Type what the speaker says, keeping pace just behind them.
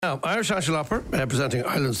Now, Irish National Opera presenting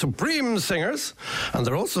Ireland's supreme singers, and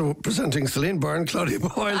they're also presenting Celine Byrne, Claudia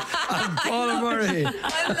Boyle, and Paula Murray.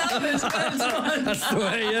 I love it. That's the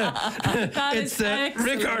way, yeah. That It's is excellent.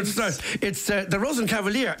 Rick Arnstad. It's the Rosen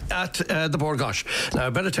Cavalier at the Bord Gáis. Now, I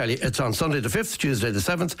better tell you, it's on Sunday the 5th, Tuesday the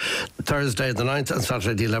 7th, Thursday the 9th, and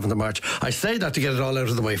Saturday the 11th of March. I say that to get it all out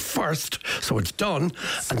of the way first, so it's done,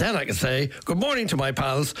 and then I can say good morning to my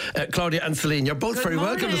pals, Claudia and Celine. You're both very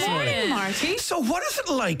welcome this morning. Good morning, Marty. So what is it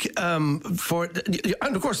like for,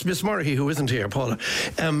 and of course Miss Murray, who isn't here, Paula,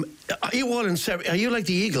 are you all in are you like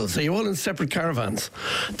the Eagles? Are you all in separate caravans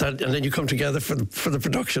and then you come together for the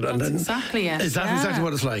production? That's and then exactly it. Is that exactly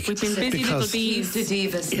what it's like? We've been busy little bees. The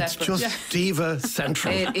divas It's just diva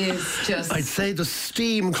central. It is just. I'd say the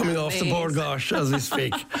steam coming off the Bord Gáis as we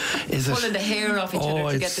speak. Is it? Pulling the hair off each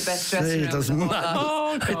other to get the best dressing room.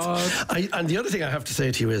 Oh, God. And the other thing I have to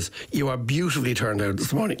say to you is you are beautifully turned out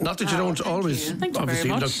this morning. Not that you don't always Thank you obviously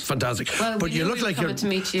very much. look fantastic, Well, but you look like you're to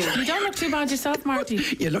meet you. You don't look too bad yourself, Marty.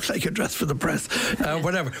 you look like you're dressed for the press,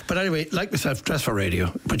 whatever. But anyway, like myself, dressed for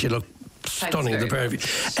radio, but you look stunning, the pair of you.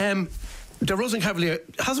 The Rosen Cavalier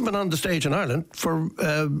hasn't been on the stage in Ireland for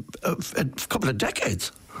a couple of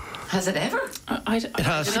decades. Has it ever? It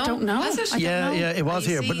has. I don't know. Has it? I don't know. Yeah, it was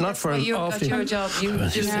here, but not for an awfully. Your job. You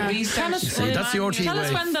just Yeah. research. That's the RTE Tell us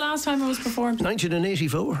way. when the last time it was performed.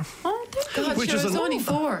 1984. Oh, God, Which sure, is it's only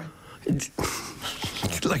 4.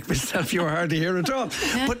 Like myself, you were hard to hear at all.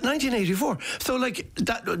 But 1984. So, like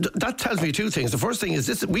that tells me two things. The first thing is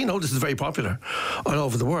this: we know this is very popular all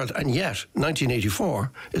over the world, and yet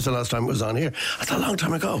 1984 is the last time it was on here. That's a long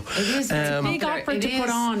time ago. It is. It's a big opera to put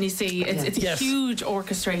on, you see. It's a Yes. huge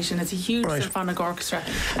orchestration. It's a huge symphonic orchestra.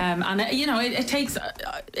 And,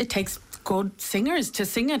 it takes good singers to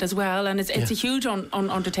sing it as well, and it's a huge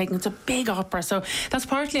undertaking. It's a big opera, so that's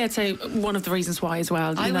partly, I'd say, one of the reasons why as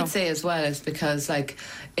well. I would say as well is because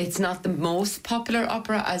it's not the most popular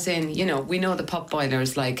opera, as in, we know the pop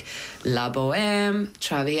boilers like La Bohème,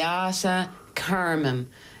 Traviata, Carmen,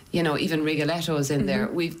 even Rigoletto's in there.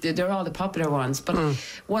 They're all the popular ones. But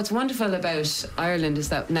what's wonderful about Ireland is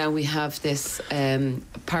that now we have this,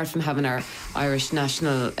 apart from having our Irish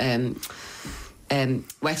national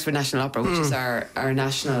Wexford National Opera, which is our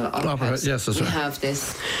national opera house. Yes, that's we right. have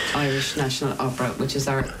this Irish National Opera, which is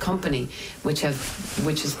our company, which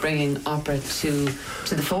is bringing opera to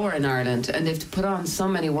the fore in Ireland, and they've put on so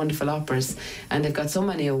many wonderful operas, and they've got so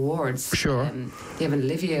many awards. Sure. They have an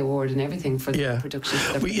Olivier Award and everything for the productions.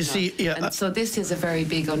 That Well, you see, and so this is a very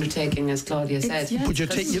big undertaking, as Claudia said. But you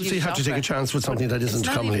have to take a chance with something that isn't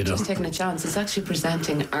commonly done. done. It's not even just taking a chance. It's actually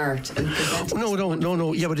presenting art and presenting.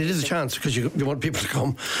 No. Yeah, but it is a chance because you want people to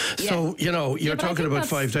come. So you're talking about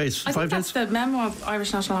 5 days. I think that's the memo of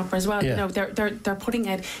Irish National Opera as well. Yeah. They're putting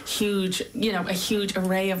out a huge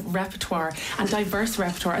array of repertoire and diverse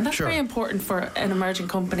repertoire, and that's very important for an emerging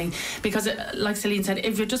company because, like Celine said,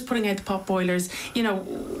 if you're just putting out the pop boilers,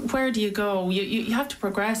 where do you go? You have to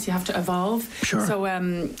progress. You have to evolve. Sure. So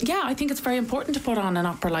I think it's very important to put on an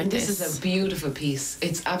opera like this. This is a beautiful piece.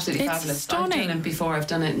 It's absolutely fabulous. Stunning. I've done it before. I've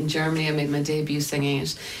done it in Germany. I made my debut singing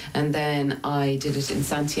it, and then I did it in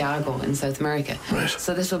Santiago in South America. Right.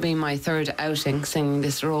 So this will be my third outing singing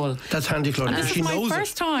this role. That's handy, Claudia. This She is my knows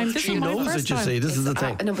first it. time. This She is my knows first it. You time. see, this is the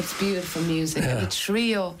thing. No, but it's beautiful music. Yeah. The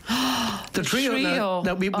trio. The trio.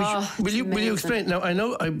 Now, will you explain? Now, I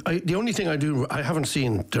know. The only thing I haven't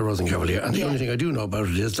seen the Rosen Cavalier, and the only thing I do know about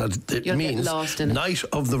it is that it You'll means get lost in it. Night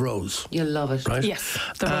of the Rose. You'll love it. Right? Yes,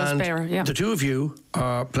 the Rose Bearer. Yeah. The two of you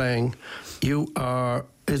are playing. You are.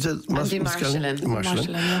 Is it Andy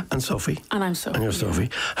Marshallin. Yeah. And Sophie? And I'm Sophie. And you're Sophie.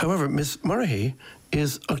 However, Miss Murray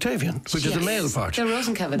is Octavian, which is the male part. The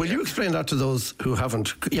Rosen Cavalier. Will you explain that to those who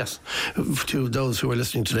haven't? Yes, to those who are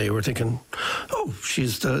listening today who are thinking, "Oh,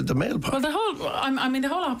 she's the male part." Well, the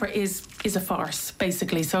whole opera is a farce,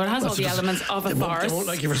 basically. So it has all the elements of a farce. I won't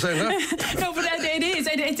like you for saying that. No, but it is.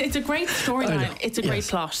 It's a great storyline. It's a great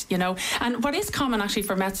plot, And what is common actually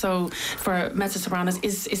for mezzo sopranos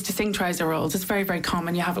is to sing trouser roles. It's very, very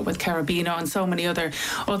common. You have it with Cherubino and so many other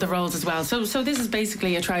roles as well. So this is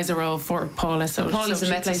basically a trouser role for Paula. Paula's a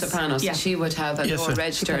mezzo soprano, so she would have a lower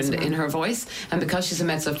register in her voice, and because she's a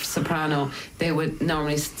mezzo soprano, they would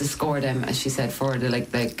normally score them, as she said, for the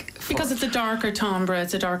because it's a darker timbre,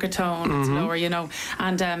 it's a darker tone, it's lower,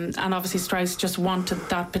 and obviously Strauss just wanted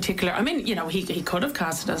that particular. I mean, he could have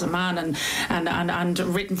cast it as a man and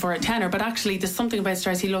written for a tenor, but actually there's something about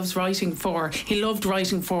Strauss. He loved writing for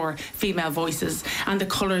female voices and the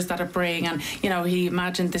colours that it bring, and he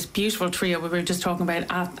imagined this beautiful trio we were just talking about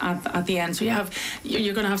at the end. So you have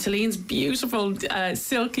you're going to have Celine's beautiful,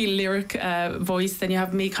 silky lyric voice. Then you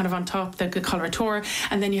have me kind of on top, the coloratura,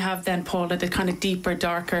 and then you have then Paula, the kind of deeper,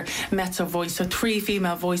 darker mezzo voice. So 3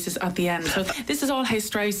 female voices at the end. So this is all how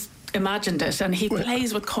Strauss imagined it, and he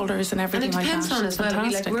plays with colours and everything like that. And it depends on as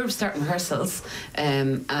well. Like, we're starting rehearsals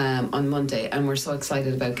on Monday, and we're so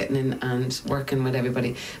excited about getting in and working with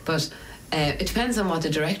everybody. But it depends on what the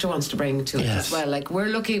director wants to bring to it as well. Like,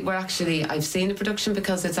 we're actually, I've seen the production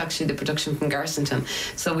because it's actually the production from Garsington,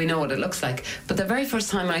 so we know what it looks like. But the very first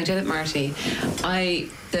time I did it, Marty,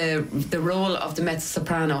 the role of the mezzo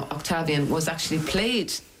soprano Octavian was actually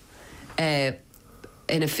played as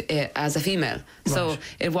a female. Right. So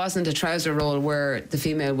it wasn't a trouser role where the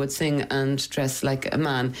female would sing and dress like a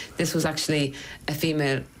man. This was actually a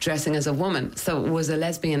female dressing as a woman. So it was a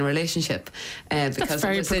lesbian relationship because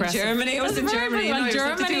it was in Germany. It was in Germany. You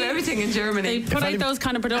have to do everything in Germany. They put out those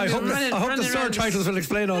kind of productions. I hope the star titles will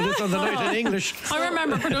explain all this on the night in English. I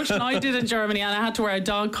remember a production I did in Germany, and I had to wear a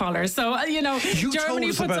dog collar. So Germany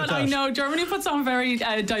puts on. I know Germany puts on very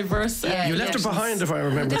diverse. You left it behind, if I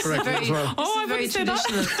remember correctly, as well. I wouldn't say that.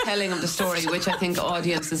 Telling of the story, which I think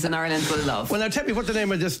audiences in Ireland will love. Well, now tell me what the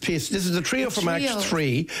name of this piece. This is a trio from Act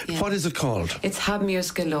 3. Yeah. What is it called? It's Hab Mir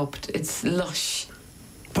Gelobt. It's lush.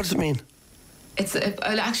 What does it mean? It's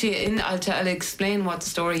I'll explain what the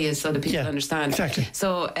story is so that people understand. Exactly.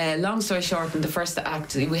 So, long story short, in the first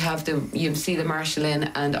act, you see the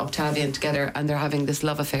Marshallin and Octavian together, and they're having this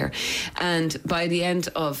love affair. And by the end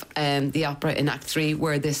of the opera in Act 3,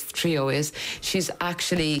 where this trio is, she's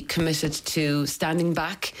actually committed to standing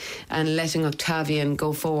back and letting Octavian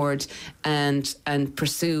go forward and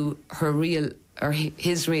pursue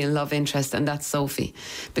his real love interest, and that's Sophie.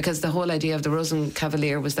 Because the whole idea of the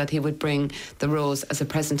Rosenkavalier was that he would bring the rose as a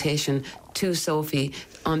presentation to Sophie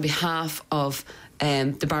on behalf of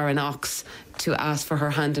the Baron Ox to ask for her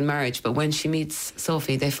hand in marriage. But when she meets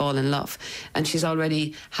Sophie, they fall in love. And she's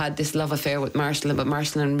already had this love affair with Marshallin, but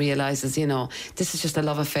Marshallin realises, this is just a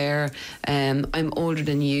love affair. I'm older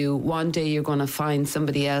than you. One day you're going to find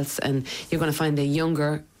somebody else, and you're going to find a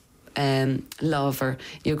younger love, or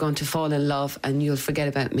you're going to fall in love and you'll forget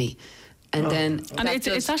about me. And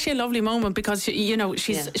it's actually a lovely moment because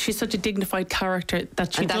she's such a dignified character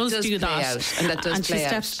that she does do that, and she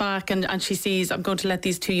steps back and she sees, I'm going to let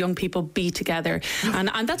these two young people be together, and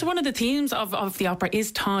that's one of the themes of the opera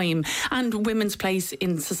is time and women's place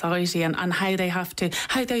in society, and how they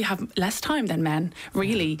have less time than men,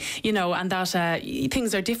 really, and that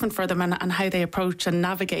things are different for them, and how they approach and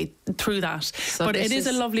navigate through that. So but it is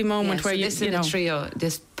a lovely moment where the trio,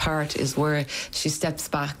 this part is where she steps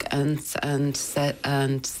back and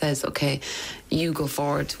says, okay, you go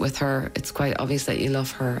forward with her. It's quite obvious that you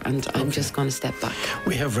love her, and I'm just going to step back.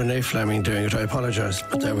 We have Renee Fleming doing it. I apologise,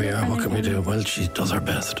 but there we are. What can we do? Well, she does her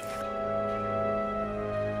best.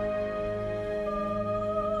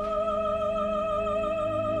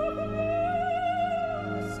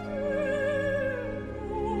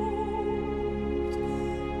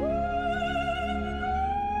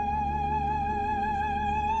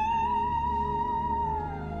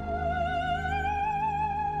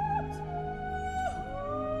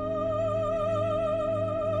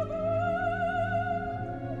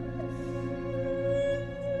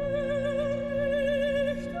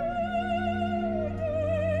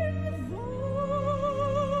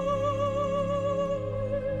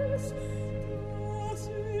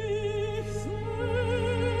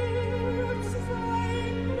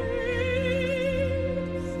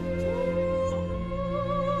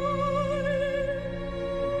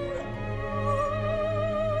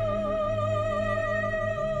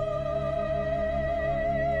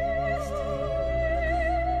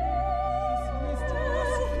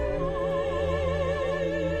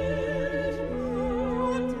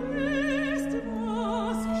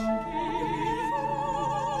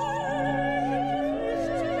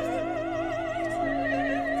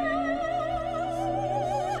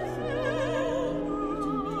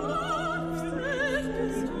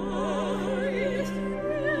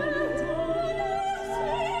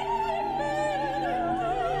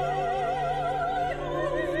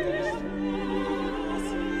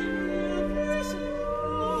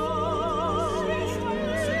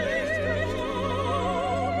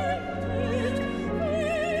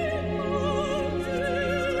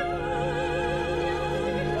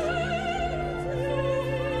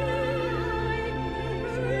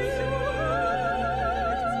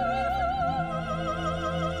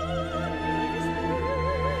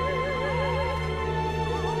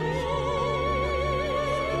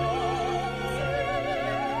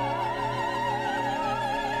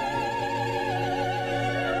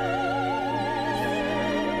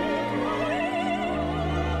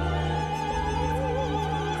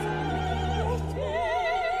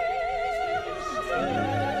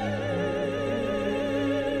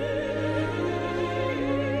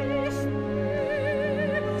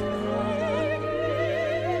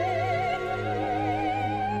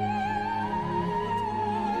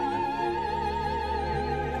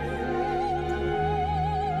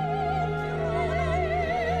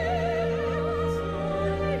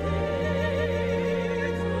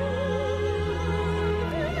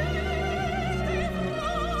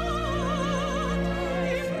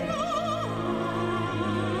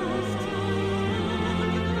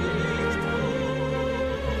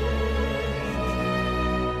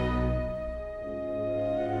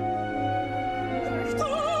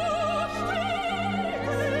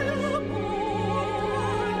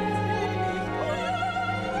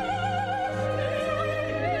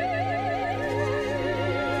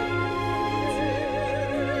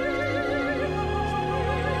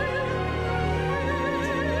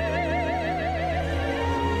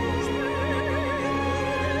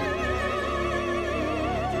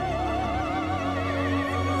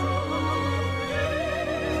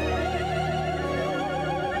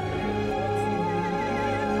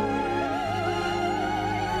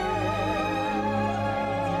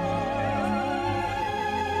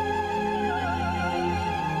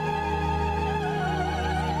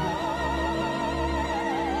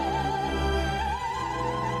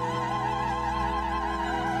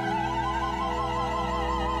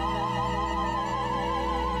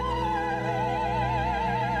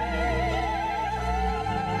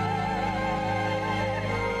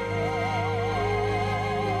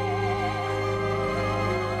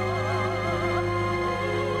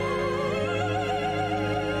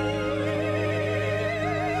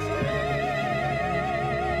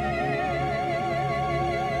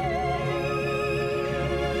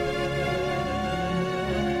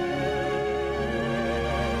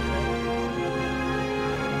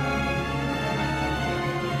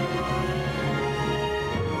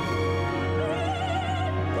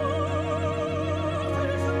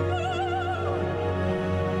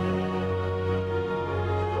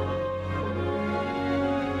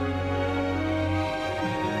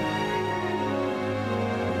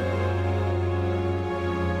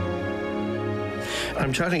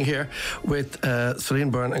 I'm chatting here with Celine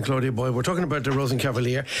Byrne and Claudia Boyle. We're talking about the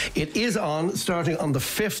Rosencavalier. It is on starting on the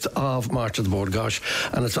 5th of March at the Bord Gáis,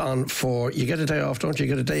 and it's on for, you get a day off, don't you?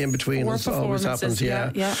 You get a day in between. Four As always happens,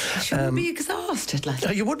 yeah. You would be exhausted,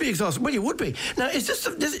 like. You would be exhausted. Well, you would be. Now, this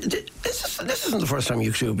isn't the first time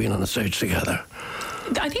you two have been on the stage together.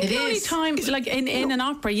 I think the only time, like in an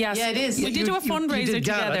opera, yes. Yeah, it is. We did do a fundraiser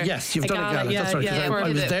together. Yes, you've done a gala. That's right. Yeah, I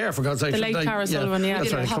was there, for God's sake. The late Cara Sullivan, yeah. We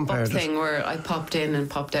did That's a right, pop-up thing where I popped in and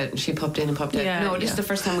popped out, and she popped in and popped out. Yeah, No, this is the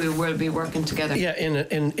first time we will be working together. Yeah, in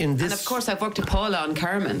this. And of course, I've worked with Paula on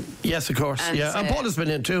Carmen. Yes, of course. And, And Paul has been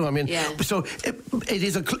in too. I mean, Yeah. so it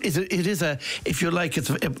is a. If you like,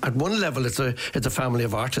 at one level, it's a family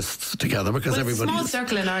of artists together because Well, it's a everybody. small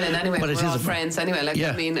circle in Ireland anyway. But it We're is all a- friends anyway. Like,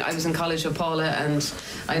 Yeah. I mean, I was in college with Paula, and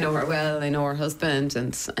I know her well. I know her husband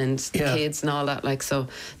and the Yeah. kids and all that. Like, so, do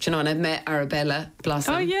you know? And I've met Arabella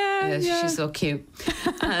Blossom. Oh, yeah. She's so cute.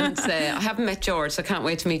 And I haven't met George, so I can't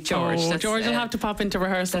wait to meet George. Oh, That's, George will have to pop into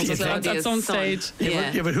rehearsal that's at Claudia's some son. stage.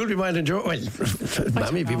 Yeah. But who'll be minding George? Well,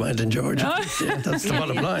 Mammy be minding George. Oh. Yeah, that's the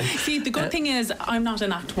bottom line. See, the good thing is I'm not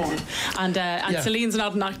in Act 1 and Yeah. Celine's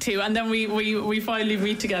not in Act 2, and then we finally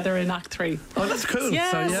meet together in Act 3. Oh, that's cool.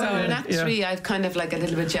 Yeah, So in Act 3, I've kind of like a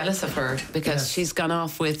little bit jealous of her because Yes. she's gone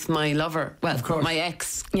off with my lover. Well, Of course. my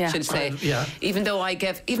ex, Yeah. should say. Yeah. Even though I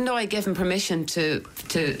gave him permission to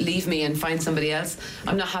leave me and find somebody else,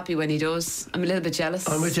 I'm not happy when he does. I'm a little bit jealous.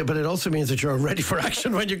 I'm with you, but it also means that you're ready for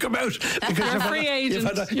action when you come out. Because You're a you've had free agent.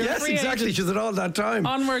 You're a yes, free exactly. agent. She's had all that time.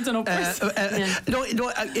 Onwards and upwards. No,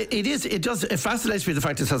 it fascinates me the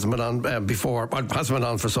fact this hasn't been on before, or hasn't been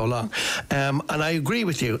on for so long. And I agree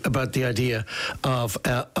with you about the idea of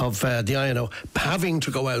the INO having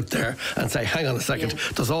to go out there and say, hang on a second,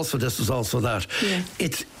 there's also this, there's also that. Yeah.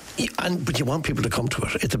 But you want people to come to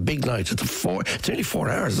it. It's a big night. It's only 4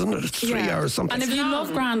 hours, isn't it? It's 3 hours, something. And if you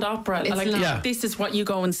love grand opera, like long. Yeah. this is what you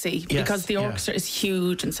go and see, Yes, because the yeah. orchestra is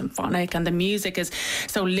huge and symphonic, and the music is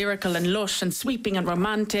so lyrical and lush and sweeping and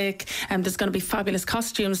romantic. And there's going to be fabulous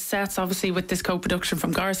costumes, sets, obviously with this co-production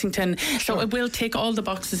from Garsington. So it will tick all the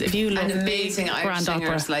boxes if you love and amazing big Irish grand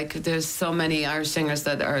singers. opera. Like, there's so many Irish singers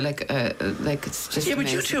that are like it's just Yeah, but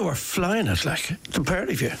amazing. you two are flying it, like, the pair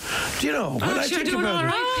of you. Do you know, when I you're think doing about all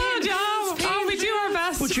it. right. We do our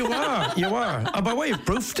best. But you are. And by way of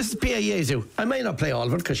proof, this is Pia Jesu. I may not play all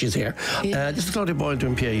of it because she's here. This is Claudia Boyle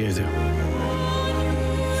doing Pia Jesu.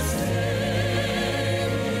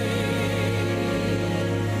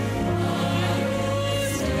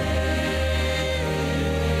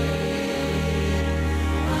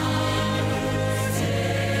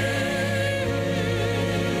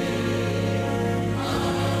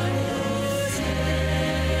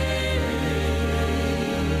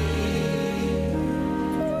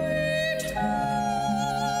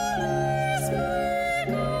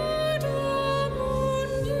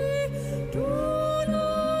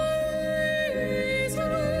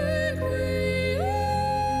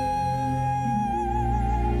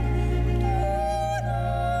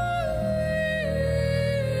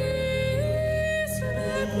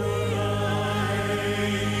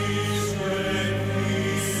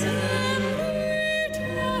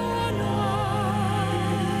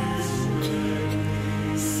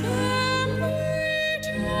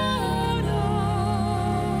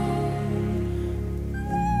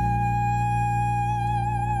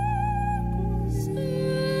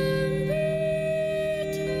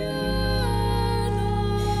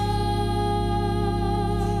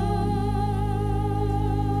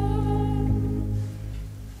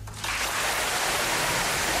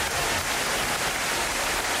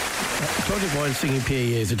 Claudia Boyle singing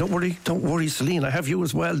Pia Jesu. Don't worry, Celine. I have you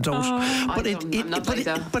as well. Don't. I'm not like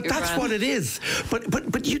that. But You're that's grand. what it is.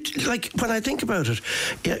 But you, like, when I think about it,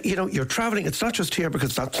 you know, you're traveling. It's not just here,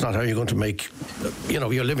 because that's not how you're going to make, you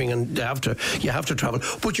know, your living, and you have to travel.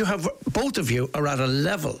 But you have, both of you are at a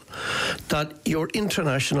level that you're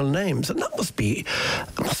international names, and that must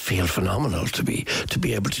feel phenomenal to be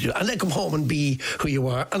able to do. And then come home and be who you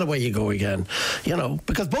are, and away you go again. You know,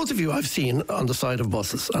 because both of you I've seen on the side of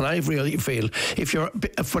buses, and I really feel if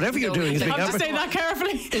whatever you're doing is I being have to say that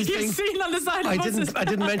carefully. You've seen on the side of buses. I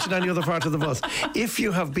didn't mention any other part of the bus. If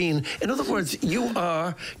you have been, in other words, you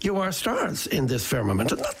are stars in this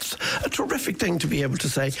firmament, and that's a terrific thing to be able to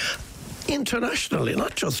say internationally,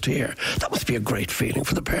 not just here. That must be a great feeling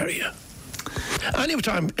for the pair of you.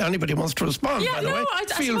 Anytime anybody wants to respond, by the way, I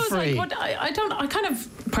feel suppose free. I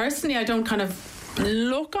don't kind of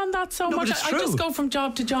look on that so No, but much. it's I true. just go from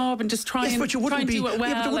job to job and just try Yes, and but you try wouldn't and be. do it well.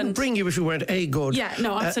 Yeah, but they wouldn't and bring you if you weren't A, good. Yeah,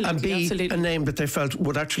 no, absolutely, and B, absolutely. a name that they felt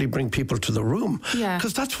would actually bring people to the room. Yeah.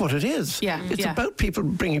 Because that's what it is. Yeah, It's yeah. about people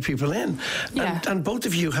bringing people in. Yeah. And both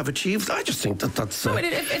of you have achieved. I just think that's. No,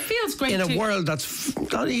 it feels great in a to- world that's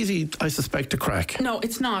not easy, I suspect, to crack. No,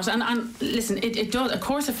 it's not. And listen, it does. Of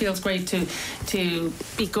course, it feels great to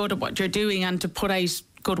be good at what you're doing and to put out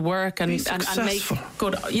good work and make successful.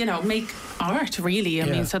 good, make art. Really, I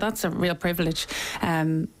Yeah. mean, so that's a real privilege.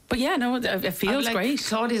 But yeah, no, it feels great.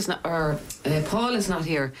 Claudia's not, or Paul is not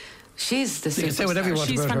here. She's the superstar. You can say whatever you want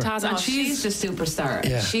She's about her. fantastic. No, And she's the superstar.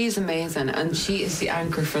 Yeah. She's amazing, and she is the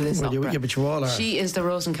anchor for this Well, opera. yeah, but you all are. She is the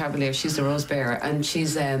Rose and Cavalier. She's the Rose Bearer, and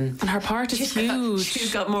she's and her part is huge.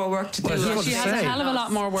 She's got more work to do. Well, I was just she going to has say, a hell of a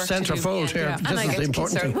lot more work to do. Centrefold here. Yeah. And This I is get the to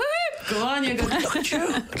important kiss her. thing. Whoop! Go on, you go. Look at you!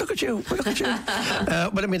 Look at you! Look at you!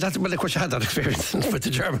 But I mean, of course, you had that experience with the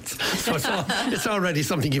Germans, so it's already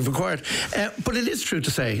something you've acquired. But it is true to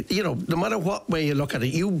say, no matter what way you look at it,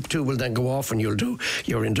 you two will then go off and you'll do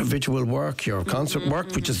your individual work, your concert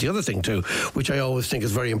work, which is the other thing too, which I always think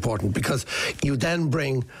is very important because you then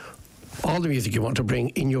bring all the music you want to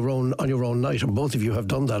bring on your own night, and both of you have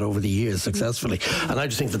done that over the years successfully. And I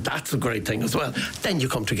just think that that's a great thing as well. Then you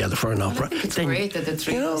come together for an opera. I think it's Then- great that the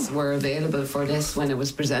three of us were available for this when it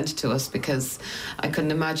was presented to us, because I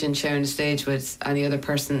couldn't imagine sharing the stage with any other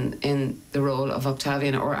person in the role of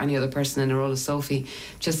Octavian or any other person in the role of Sophie.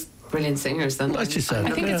 Just brilliant singers. And Nicely said.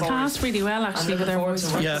 I think it's cast really well, actually, with their voices.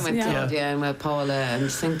 working Yeah, with yeah. Claudia and with Paula, and I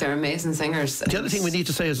think they're amazing singers. The other thing we need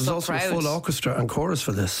to say is there's So also proud. a full orchestra and chorus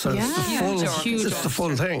for this. So it's the Yeah. full, Huge it's the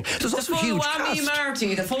full thing. There's The also full a huge whammy, cast.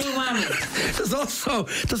 Marty, the full whammy.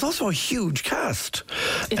 There's also a huge cast.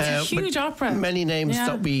 It's a with huge opera. Many names Yeah.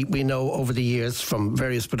 that we know over the years from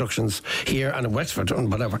various productions here and in Wexford and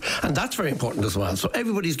whatever. And that's very important as well. So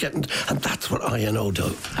everybody's getting, and that's what INO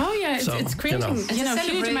do. Oh yeah, So, it's creating It's a huge amount of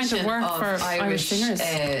celebration work for Irish singers.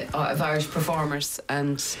 of Irish performers,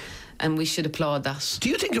 and we should applaud that. Do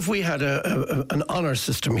you think if we had an honour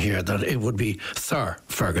system here that it would be Sir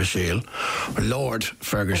Fergus Shield or Lord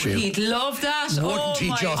Fergus Shield? He'd love that. Wouldn't he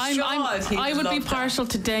my just? God, he'd I would be love that. partial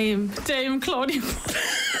to Dame Claudia.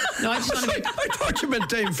 No, I just want to be. I thought you meant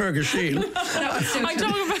Dame Fergus Shield. I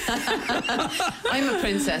talk about. I'm a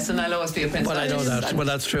princess, and I'll always be a princess. Well, I know that. Well,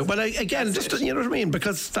 that's true. But again, just you know what I mean,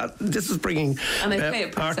 because this is bringing And I play a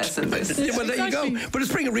art. princess in this. Well, there you go. Exactly. But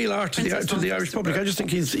it's bringing real art to Princess the Irish public. I just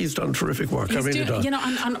think he's done terrific work. I He's really doing- do.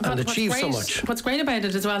 and what's achieved so great- much. What's great about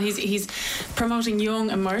it as well, he's promoting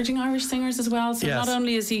young, emerging Irish singers as well. So Yes. not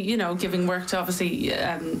only is he, giving work to obviously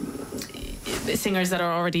singers that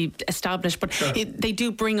are already established, but they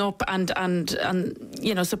do bring up and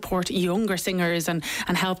support younger singers and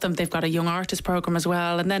help them. They've got a young artist program as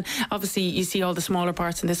well, and then obviously you see all the smaller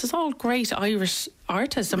parts, and this is all great Irish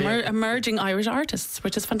artists, emerging Irish artists,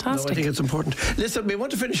 which is No, fantastic. I think it's important. Listen, we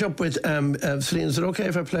want to finish up with Celine. Is it okay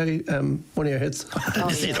if I play one of your hits?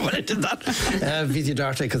 You know when I did that? Visi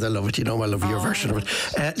d'Arte, because I love it. I love your version of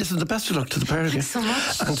it. Listen, the best of luck to the pair of you. so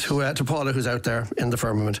much. And to Paula, who's out there in the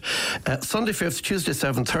firmament. Sunday 5th, Tuesday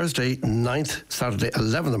 7th, Thursday 9th, Saturday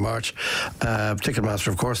 11th of March. Ticketmaster,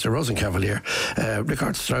 of course, the Rosen Cavalier.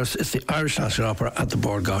 Richard Strauss. It's the Irish National Opera at the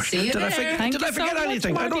Bord Gáis. See you there. Thank Did you I forget so much,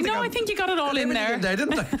 anything? Marty. don't think No, I think you got it all in there.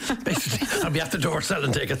 didn't I? Basically, I'll be at the door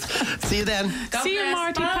selling tickets. See you then. God See you, bless.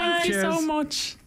 Marty. Bye. Thank you so Cheers. much.